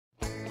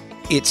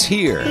It's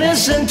here.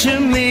 Listen to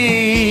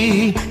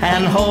me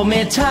and hold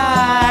me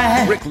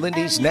tight. Rick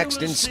Lindy's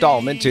next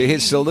installment to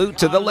his Salute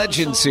to the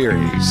Legend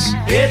series.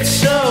 It's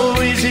so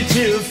easy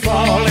to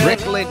fall in.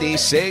 Rick Lindy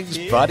sings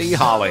Buddy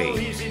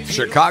Holly.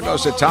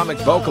 Chicago's atomic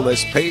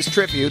vocalist pays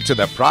tribute to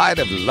the pride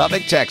of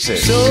Lubbock,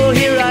 Texas. So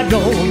here I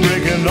go,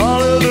 breaking all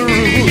of the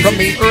rules. From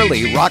the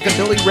early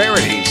rockabilly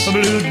rarities,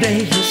 Blue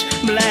days,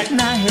 black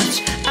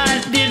nights,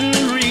 I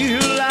didn't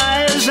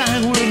realize I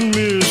would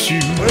miss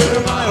you.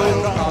 Well, my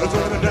old dog is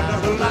running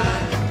down the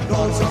line.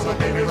 Don't sound like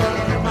baby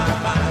running in my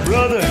mind.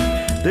 Brother,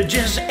 there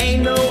just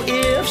ain't no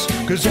ifs,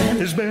 'cause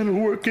Annie's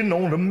been working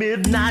on a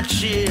midnight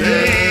shift.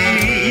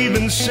 They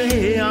even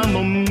say I'm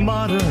a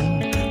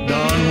modern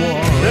Don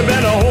Juan. There's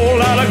been a whole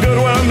lot of good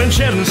women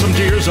shedding some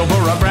tears over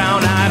a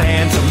brown-eyed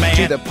handsome man.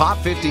 to the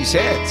Pop 50s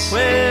hits.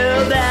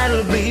 Well,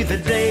 that'll be the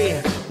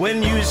day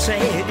when you say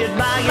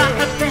goodbye.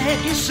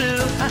 Thank you, Sue.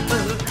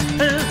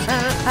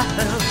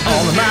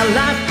 All of my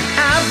life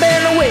I've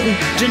been waiting.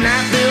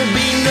 Tonight there'll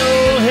be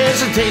no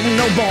hesitating,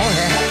 no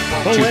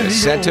boy. To the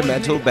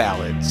sentimental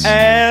ballads.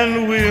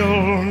 And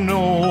we'll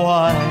know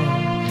why.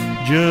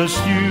 Just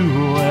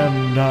you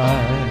and I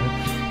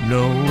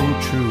know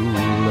true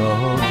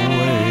love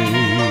way.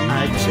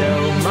 I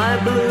tell my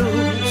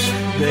blues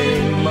they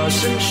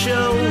mustn't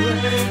show,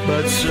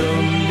 but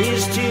soon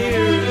these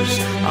tears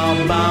are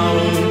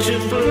bound to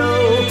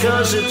flow,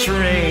 'cause it's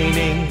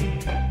raining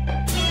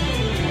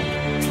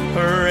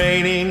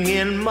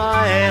in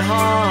my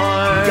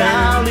heart.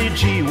 Golly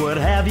gee, what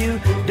have you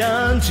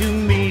done to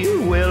me?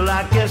 Well,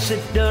 I guess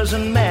it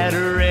doesn't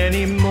matter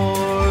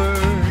anymore.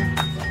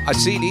 A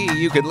CD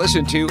you can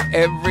listen to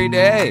every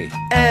day.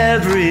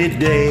 Every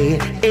day,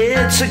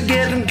 it's a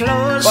getting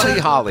closer. Buddy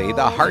Holly,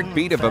 the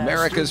heartbeat of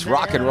America's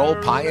rock and roll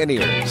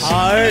pioneers.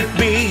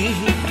 Heartbeat,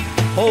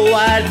 oh,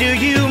 why do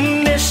you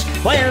miss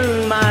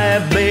when my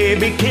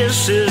baby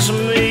kisses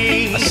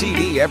me? A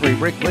CD every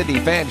Rick Lindy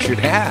fan should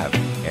have,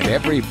 and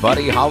every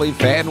Buddy Holly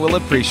fan will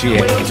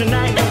appreciate. Well,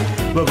 tonight,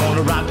 we're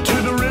gonna rock to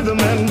the rhythm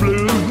and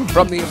blues.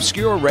 From the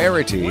obscure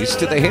rarities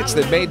to the hits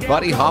that made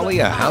Buddy Holly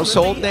a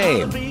household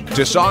name,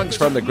 to songs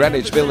from the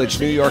Greenwich Village,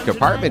 New York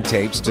apartment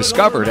tapes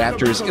discovered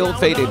after his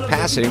ill-fated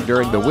passing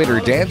during the Winter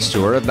Dance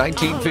Tour of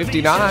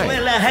 1959.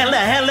 Well,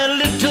 hella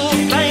little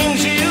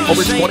things you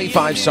Over say.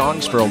 25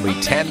 songs for only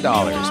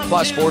 $10,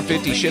 plus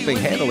 $4.50 shipping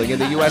handling in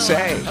the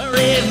USA.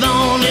 Live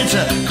on, it's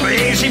a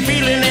crazy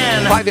feeling,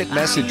 and Private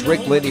message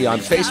Rick Lindy on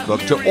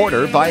Facebook to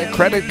order via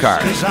credit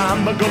card. 'cause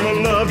I'm gonna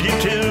love you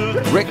too.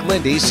 Rick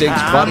Lindy sings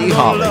I'm Buddy gonna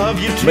Holly, love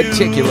you too.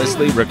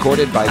 meticulously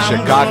recorded by I'm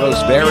Chicago's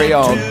gonna very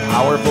love own you too.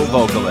 powerful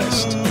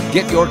vocalist.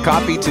 Get your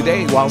copy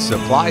today while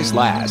supplies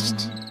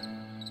last.